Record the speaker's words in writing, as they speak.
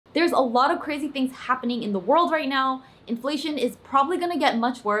There's a lot of crazy things happening in the world right now. Inflation is probably gonna get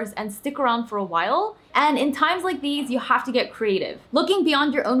much worse and stick around for a while. And in times like these, you have to get creative. Looking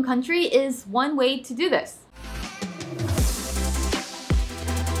beyond your own country is one way to do this.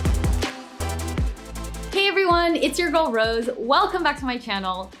 Hey everyone, it's your girl Rose. Welcome back to my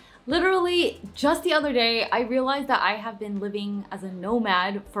channel. Literally, just the other day, I realized that I have been living as a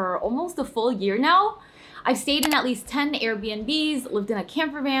nomad for almost a full year now. I've stayed in at least 10 Airbnbs, lived in a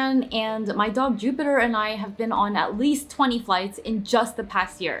camper van, and my dog Jupiter and I have been on at least 20 flights in just the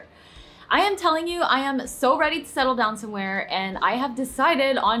past year. I am telling you, I am so ready to settle down somewhere, and I have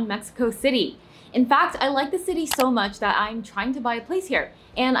decided on Mexico City. In fact, I like the city so much that I'm trying to buy a place here.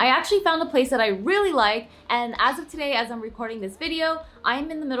 And I actually found a place that I really like, and as of today, as I'm recording this video,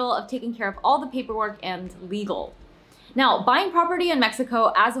 I'm in the middle of taking care of all the paperwork and legal. Now, buying property in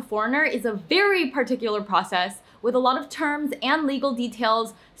Mexico as a foreigner is a very particular process with a lot of terms and legal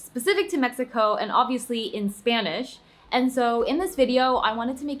details specific to Mexico and obviously in Spanish. And so in this video, I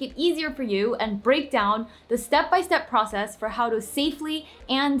wanted to make it easier for you and break down the step-by-step process for how to safely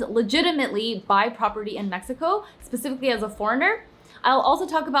and legitimately buy property in Mexico, specifically as a foreigner. I'll also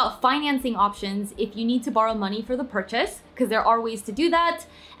talk about financing options if you need to borrow money for the purchase, because there are ways to do that.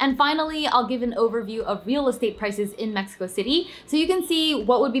 And finally, I'll give an overview of real estate prices in Mexico City so you can see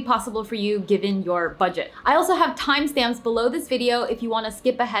what would be possible for you given your budget. I also have timestamps below this video if you want to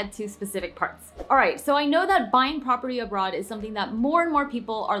skip ahead to specific parts. All right, so I know that buying property abroad is something that more and more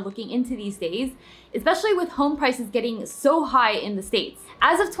people are looking into these days, especially with home prices getting so high in the States.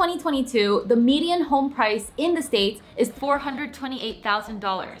 As of 2022, the median home price in the States is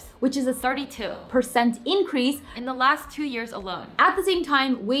 $428,000, which is a 32% increase in the last 2 years alone. At the same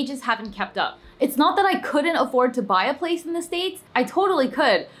time, wages haven't kept up. It's not that I couldn't afford to buy a place in the States, I totally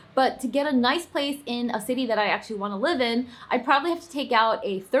could, but to get a nice place in a city that I actually want to live in, I'd probably have to take out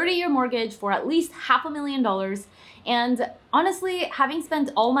a 30-year mortgage for at least $500,000. And honestly, having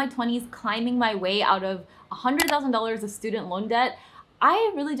spent all my 20s climbing my way out of $100,000 of student loan debt,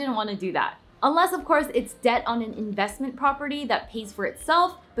 I really didn't want to do that. Unless, of course, it's debt on an investment property that pays for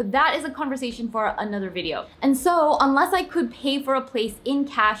itself, but that is a conversation for another video. And so, unless I could pay for a place in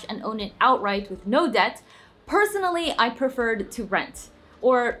cash and own it outright with no debt, personally, I preferred to rent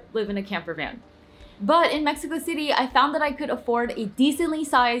or live in a camper van. But in Mexico City, I found that I could afford a decently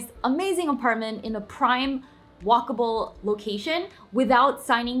sized, amazing apartment in a prime, walkable location without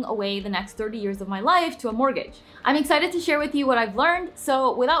signing away the next 30 years of my life to a mortgage. I'm excited to share with you what I've learned,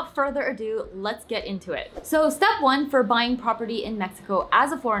 so without further ado, let's get into it. So step one for buying property in Mexico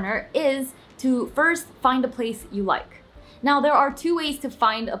as a foreigner is to first find a place you like. Now, there are two ways to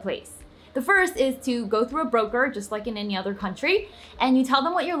find a place. The first is to go through a broker, just like in any other country, and you tell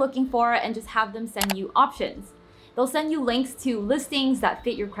them what you're looking for and just have them send you options. They'll send you links to listings that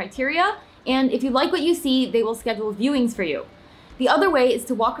fit your criteria, and if you like what you see, they will schedule viewings for you. The other way is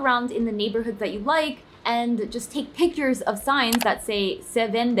to walk around in the neighborhoods that you like and just take pictures of signs that say se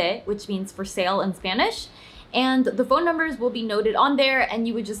vende, which means for sale in Spanish, and the phone numbers will be noted on there, and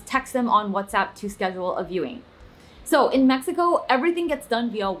you would just text them on WhatsApp to schedule a viewing. So in Mexico, everything gets done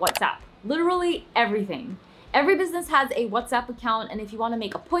via WhatsApp. Literally everything. Every business has a WhatsApp account, and if you want to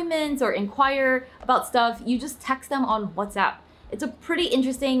make appointments or inquire about stuff, you just text them on WhatsApp. It's a pretty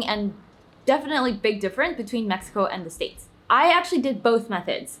interesting and definitely big difference between Mexico and the States. I actually did both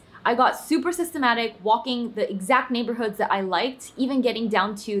methods. I got super systematic, walking the exact neighborhoods that I liked, even getting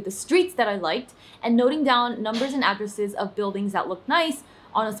down to the streets that I liked, and noting down numbers and addresses of buildings that looked nice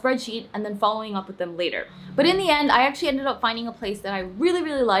on a spreadsheet and then following up with them later. But in the end, I actually ended up finding a place that I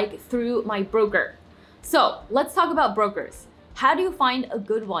really like through my broker. So let's talk about brokers. How do you find a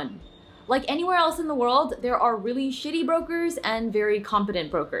good one? Like anywhere else in the world, there are really shitty brokers and very competent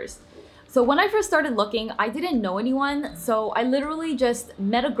brokers. So when I first started looking, I didn't know anyone, so I literally just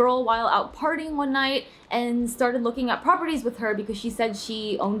met a girl while out partying one night and started looking at properties with her because she said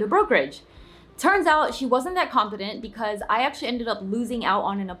she owned a brokerage. Turns out she wasn't that competent because I actually ended up losing out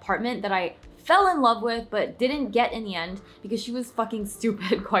on an apartment that I fell in love with but didn't get in the end because she was fucking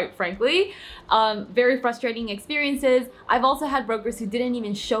stupid, quite frankly. Very frustrating experiences. I've also had brokers who didn't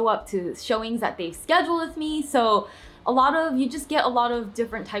even show up to showings that they've scheduled with me, so you just get a lot of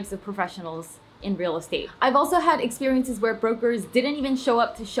different types of professionals in real estate. I've also had experiences where brokers didn't even show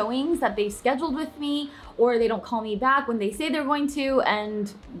up to showings that they've scheduled with me, or they don't call me back when they say they're going to, and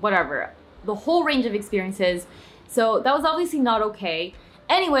whatever. The whole range of experiences. So that was obviously not okay.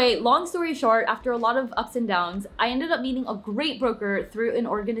 Anyway, long story short, after a lot of ups and downs, I ended up meeting a great broker through an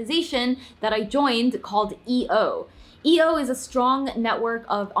organization that I joined called EO. EO is a strong network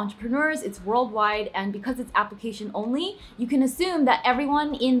of entrepreneurs, it's worldwide, and because it's application only, you can assume that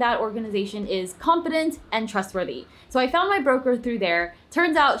everyone in that organization is competent and trustworthy. So I found my broker through there.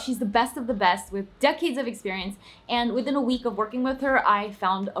 Turns out she's the best of the best with decades of experience, and within a week of working with her, I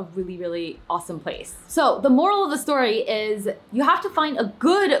found a really, really awesome place. So the moral of the story is you have to find a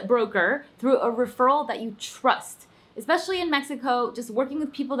good broker through a referral that you trust. Especially in Mexico, just working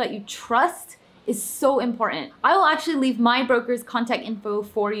with people that you trust is so important. I will actually leave my broker's contact info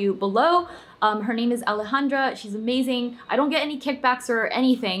for you below. Her name is Alejandra. She's amazing. I don't get any kickbacks or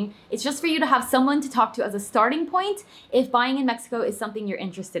anything. It's just for you to have someone to talk to as a starting point if buying in Mexico is something you're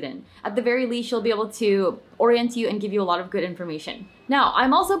interested in. At the very least, she'll be able to orient you and give you a lot of good information. Now,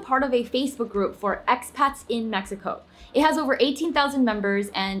 I'm also part of a Facebook group for expats in Mexico. It has over 18,000 members,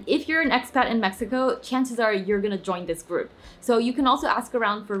 and if you're an expat in Mexico, chances are you're gonna join this group. So you can also ask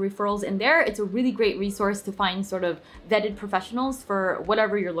around for referrals in there. It's a really great resource to find sort of vetted professionals for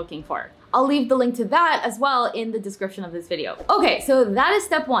whatever you're looking for. I'll leave the link to that as well in the description of this video. Okay, so that is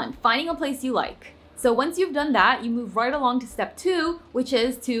step one, finding a place you like. So once you've done that, you move right along to step two, which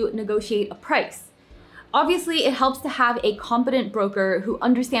is to negotiate a price. Obviously, it helps to have a competent broker who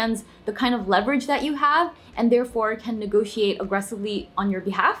understands the kind of leverage that you have and therefore can negotiate aggressively on your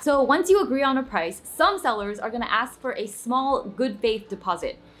behalf. So once you agree on a price, some sellers are gonna ask for a small good faith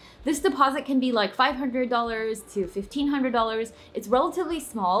deposit. This deposit can be like $500 to $1,500. It's relatively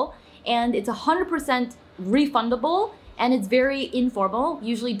small and it's 100% refundable, and it's very informal,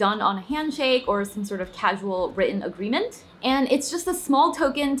 usually done on a handshake or some sort of casual written agreement. And it's just a small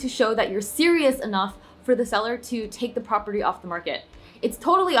token to show that you're serious enough for the seller to take the property off the market. It's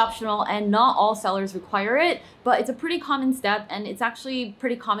totally optional and not all sellers require it, but it's a pretty common step and it's actually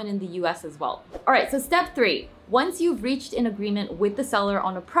pretty common in the US as well. All right, so step three, once you've reached an agreement with the seller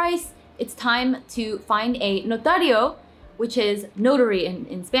on a price, it's time to find a notario, which is notary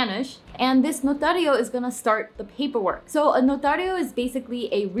in Spanish. And this notario is gonna start the paperwork. So a notario is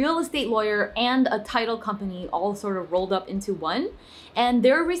basically a real estate lawyer and a title company all sort of rolled up into one. And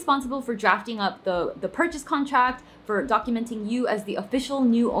they're responsible for drafting up the purchase contract, for documenting you as the official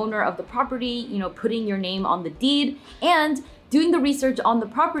new owner of the property, you know, putting your name on the deed, and doing the research on the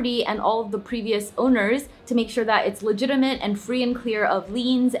property and all of the previous owners to make sure that it's legitimate and free and clear of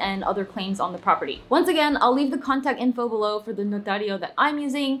liens and other claims on the property. Once again, I'll leave the contact info below for the notario that I'm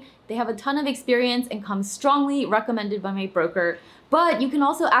using. They have a ton of experience and come strongly recommended by my broker. But you can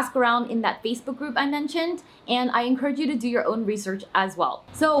also ask around in that Facebook group I mentioned, and I encourage you to do your own research as well.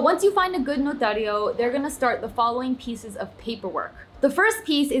 So once you find a good notario, they're gonna start the following pieces of paperwork. The first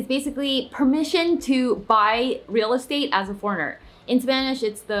piece is basically permission to buy real estate as a foreigner. In Spanish,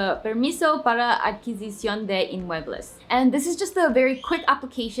 it's the Permiso para Adquisición de Inmuebles. And this is just a very quick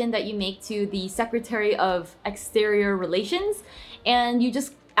application that you make to the Secretary of Exterior Relations, and you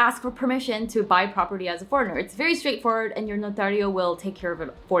just ask for permission to buy property as a foreigner. It's very straightforward and your notario will take care of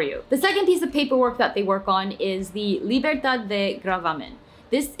it for you. The second piece of paperwork that they work on is the Libertad de Gravamen.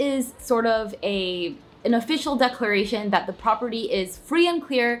 This is sort of an official declaration that the property is free and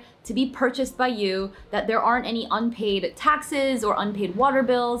clear to be purchased by you, that there aren't any unpaid taxes or unpaid water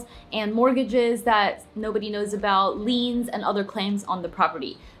bills and mortgages that nobody knows about, liens and other claims on the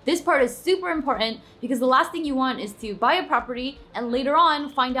property. This part is super important because the last thing you want is to buy a property and later on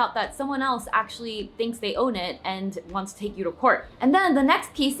find out that someone else actually thinks they own it and wants to take you to court. And then the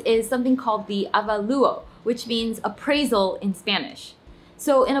next piece is something called the avalúo, which means appraisal in Spanish.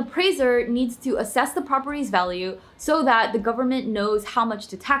 So an appraiser needs to assess the property's value so that the government knows how much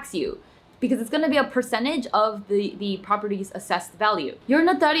to tax you, because it's going to be a percentage of the property's assessed value. Your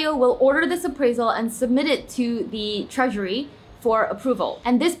notario will order this appraisal and submit it to the treasury for approval.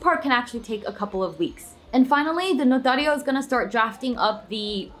 And this part can actually take a couple of weeks. And finally, the notario is going to start drafting up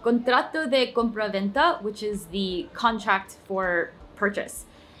the contrato de compraventa, which is the contract for purchase.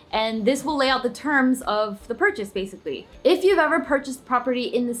 And this will lay out the terms of the purchase, basically. If you've ever purchased property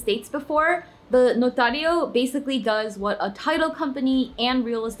in the States before, the notario basically does what a title company and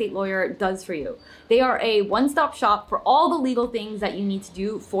real estate lawyer does for you. They are a one-stop shop for all the legal things that you need to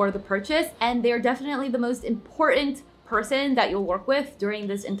do for the purchase, and they're definitely the most important person that you'll work with during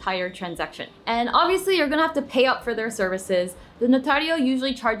this entire transaction. And obviously you're gonna have to pay up for their services. The notario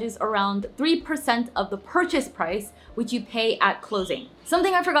usually charges around 3% of the purchase price, which you pay at closing.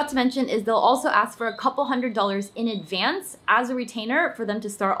 Something I forgot to mention is they'll also ask for a couple $100s in advance as a retainer for them to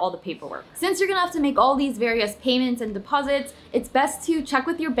start all the paperwork. Since you're gonna have to make all these various payments and deposits, it's best to check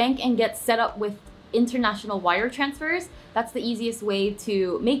with your bank and get set up with international wire transfers. That's the easiest way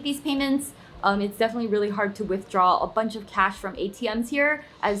to make these payments. It's definitely really hard to withdraw a bunch of cash from ATMs here,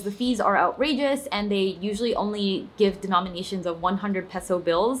 as the fees are outrageous and they usually only give denominations of 100 peso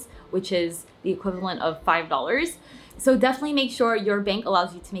bills, which is the equivalent of $5. So definitely make sure your bank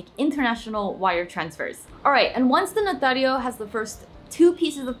allows you to make international wire transfers. All right, and once the notario has the first two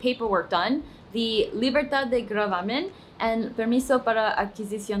pieces of paperwork done, the libertad de gravamen and permiso para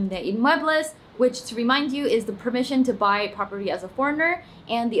adquisición de inmuebles, which, to remind you, is the permission to buy property as a foreigner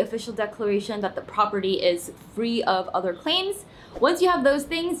and the official declaration that the property is free of other claims. Once you have those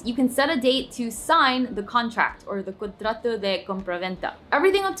things, you can set a date to sign the contract, or the contrato de compraventa.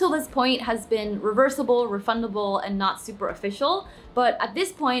 Everything up till this point has been reversible, refundable, and not super official. But at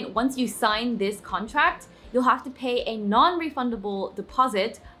this point, once you sign this contract, you'll have to pay a non-refundable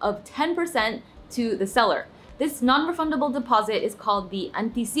deposit of 10% to the seller. This non-refundable deposit is called the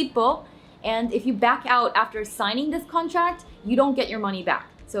anticipo, and if you back out after signing this contract, you don't get your money back.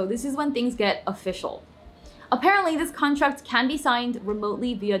 So this is when things get official. Apparently, this contract can be signed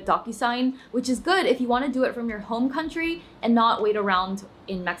remotely via DocuSign, which is good if you want to do it from your home country and not wait around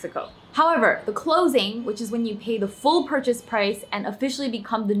in Mexico. However, the closing, which is when you pay the full purchase price and officially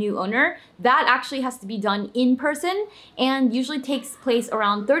become the new owner, that actually has to be done in person and usually takes place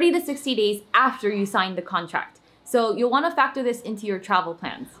around 30 to 60 days after you sign the contract. So you'll want to factor this into your travel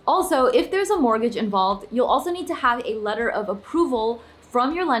plans. Also, if there's a mortgage involved, you'll also need to have a letter of approval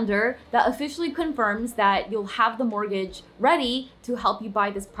from your lender that officially confirms that you'll have the mortgage ready to help you buy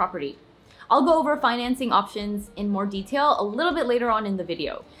this property. I'll go over financing options in more detail a little bit later on in the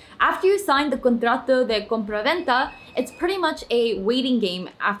video. After you sign the contrato de compraventa, it's pretty much a waiting game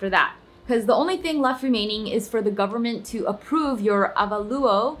after that, because the only thing left remaining is for the government to approve your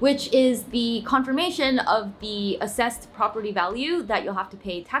avalúo, which is the confirmation of the assessed property value that you'll have to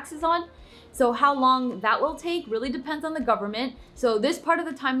pay taxes on. So how long that will take really depends on the government. So this part of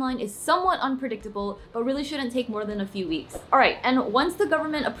the timeline is somewhat unpredictable, but really shouldn't take more than a few weeks. All right, and once the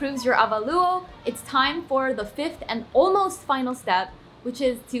government approves your avalúo, it's time for the fifth and almost final step, which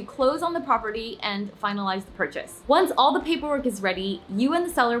is to close on the property and finalize the purchase. Once all the paperwork is ready, you and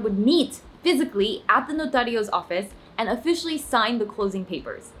the seller would meet physically at the notario's office and officially sign the closing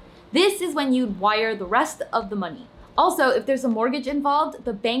papers. This is when you'd wire the rest of the money. Also, if there's a mortgage involved,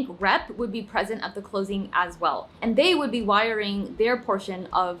 the bank rep would be present at the closing as well, and they would be wiring their portion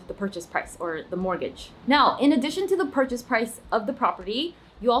of the purchase price or the mortgage. Now, in addition to the purchase price of the property,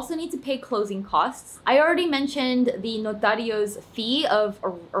 you also need to pay closing costs. I already mentioned the notario's fee of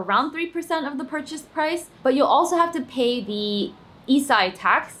around 3% of the purchase price, but you'll also have to pay the ISAI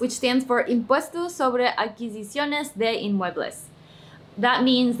tax, which stands for Impuesto sobre Adquisiciones de Inmuebles. That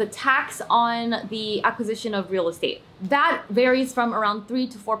means the tax on the acquisition of real estate. That varies from around 3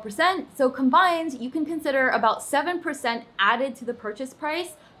 to 4%. So combined, you can consider about 7% added to the purchase price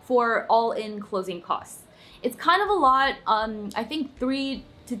for all-in closing costs. It's kind of a lot. I think 3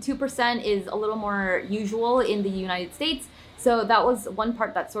 to 2% is a little more usual in the United States. So that was one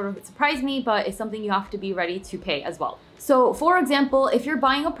part that sort of surprised me, but it's something you have to be ready to pay as well. So for example, if you're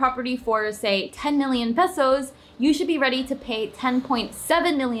buying a property for, say, 10 million pesos, you should be ready to pay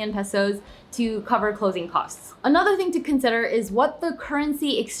 10.7 million pesos to cover closing costs. Another thing to consider is what the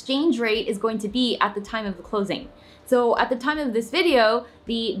currency exchange rate is going to be at the time of the closing. So at the time of this video,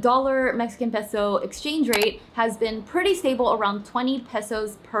 the dollar Mexican peso exchange rate has been pretty stable around 20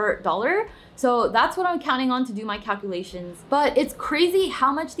 pesos per dollar. So that's what I'm counting on to do my calculations. But it's crazy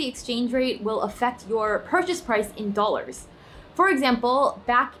how much the exchange rate will affect your purchase price in dollars. For example,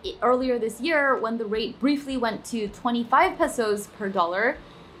 back earlier this year, when the rate briefly went to 25 pesos per dollar,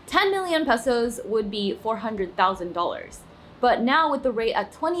 10 million pesos would be $400,000. But now with the rate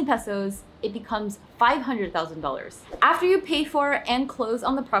at 20 pesos, it becomes $500,000. After you pay for and close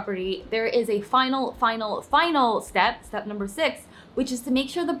on the property, there is a final step, step number 6, which is to make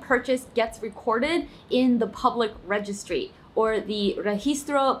sure the purchase gets recorded in the public registry, or the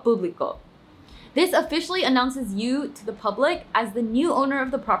registro público. This officially announces you to the public as the new owner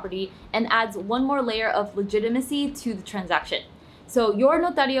of the property and adds one more layer of legitimacy to the transaction. So your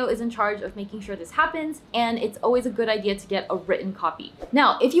notario is in charge of making sure this happens, and it's always a good idea to get a written copy.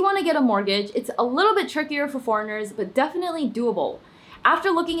 Now, if you want to get a mortgage, it's a little bit trickier for foreigners, but definitely doable. After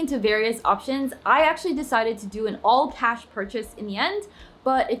looking into various options, I actually decided to do an all-cash purchase in the end,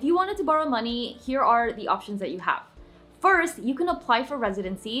 but if you wanted to borrow money, here are the options that you have. First, you can apply for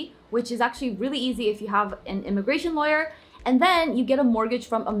residency, which is actually really easy if you have an immigration lawyer, and then you get a mortgage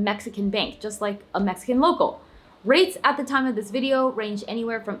from a Mexican bank, just like a Mexican local. Rates at the time of this video range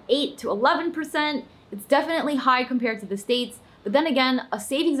anywhere from 8 to 11%. It's definitely high compared to the States, But then again, a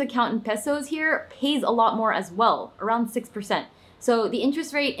savings account in pesos here pays a lot more as well, around 6%. So the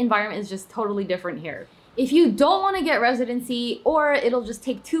interest rate environment is just totally different here. If you don't want to get residency or it'll just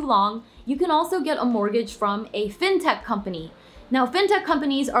take too long, you can also get a mortgage from a fintech company. Now, fintech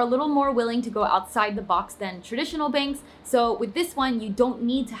companies are a little more willing to go outside the box than traditional banks, so with this one, you don't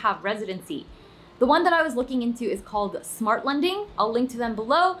need to have residency. The one that I was looking into is called Smart Lending. I'll link to them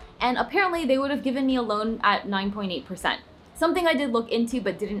below, and apparently they would have given me a loan at 9.8%. Something I did look into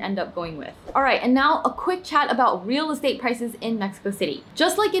but didn't end up going with. All right, and now a quick chat about real estate prices in Mexico City.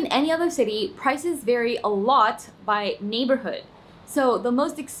 Just like in any other city, prices vary a lot by neighborhood. So the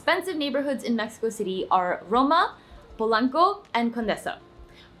most expensive neighborhoods in Mexico City are Roma, Polanco, and Condesa.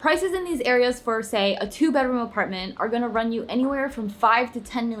 Prices in these areas for, say, a 2-bedroom apartment are gonna run you anywhere from 5 to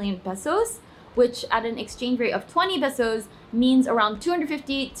 10 million pesos, which at an exchange rate of 20 pesos means around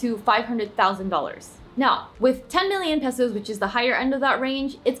 $250,000 to $500,000. Now, with 10 million pesos, which is the higher end of that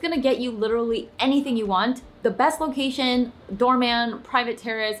range, it's gonna get you literally anything you want. The best location, doorman, private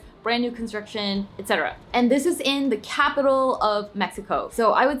terrace, brand new construction, etc. And this is in the capital of Mexico.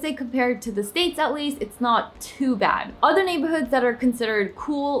 So I would say compared to the States at least, it's not too bad. Other neighborhoods that are considered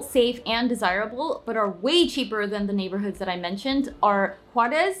cool, safe, and desirable, but are way cheaper than the neighborhoods that I mentioned are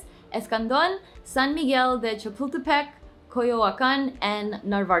Juarez, Escandon, San Miguel de Chapultepec, Coyoacan, and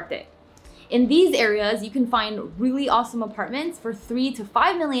Narvarte. In these areas, you can find really awesome apartments for 3 to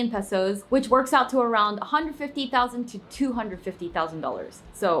 5 million pesos, which works out to around $150,000 to $250,000.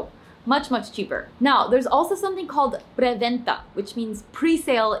 So much, much cheaper. Now, there's also something called preventa, which means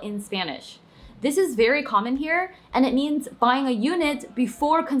pre-sale in Spanish. This is very common here, and it means buying a unit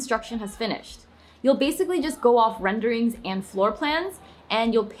before construction has finished. You'll basically just go off renderings and floor plans,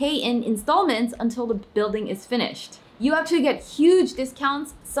 and you'll pay in installments until the building is finished. You actually get huge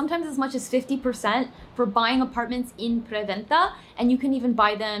discounts, sometimes as much as 50% for buying apartments in preventa, and you can even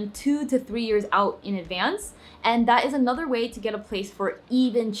buy them 2 to 3 years out in advance. And that is another way to get a place for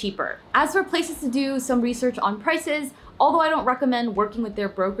even cheaper. As for places to do some research on prices, although I don't recommend working with their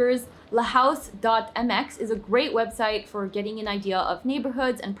brokers, lahouse.mx is a great website for getting an idea of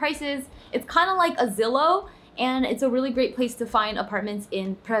neighborhoods and prices. It's kind of like a Zillow, and it's a really great place to find apartments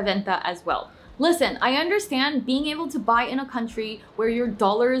in preventa as well. Listen, I understand being able to buy in a country where your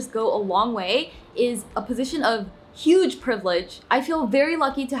dollars go a long way is a position of huge privilege. I feel very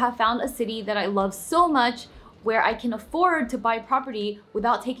lucky to have found a city that I love so much where I can afford to buy property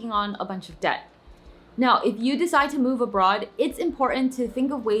without taking on a bunch of debt. Now, if you decide to move abroad, it's important to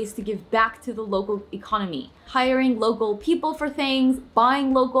think of ways to give back to the local economy. Hiring local people for things,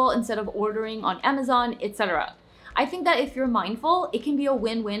 buying local instead of ordering on Amazon, etc. I think that if you're mindful, it can be a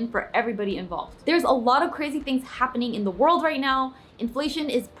win-win for everybody involved. There's a lot of crazy things happening in the world right now. Inflation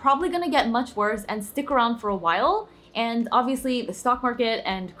is probably gonna get much worse and stick around for a while. And obviously the stock market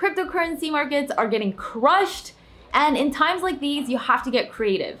and cryptocurrency markets are getting crushed. And in times like these, you have to get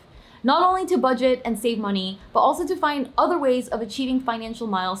creative. Not only to budget and save money, but also to find other ways of achieving financial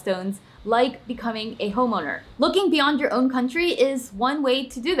milestones, like becoming a homeowner. Looking beyond your own country is one way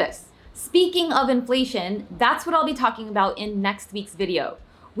to do this. Speaking of inflation, that's what I'll be talking about in next week's video.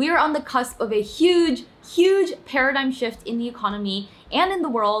 We are on the cusp of a huge, huge paradigm shift in the economy and in the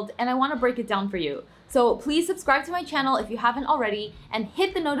world, and I want to break it down for you. So please subscribe to my channel if you haven't already, and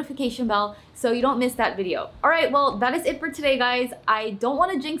hit the notification bell so you don't miss that video. All right, well, that is it for today, guys. I don't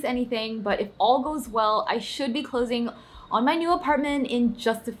want to jinx anything, but if all goes well, I should be closing on my new apartment in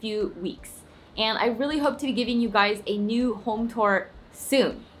just a few weeks. And I really hope to be giving you guys a new home tour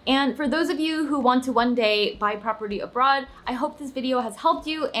soon. And for those of you who want to one day buy property abroad, I hope this video has helped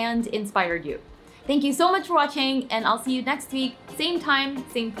you and inspired you. Thank you so much for watching, and I'll see you next week, same time,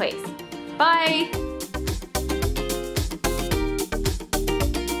 same place. Bye!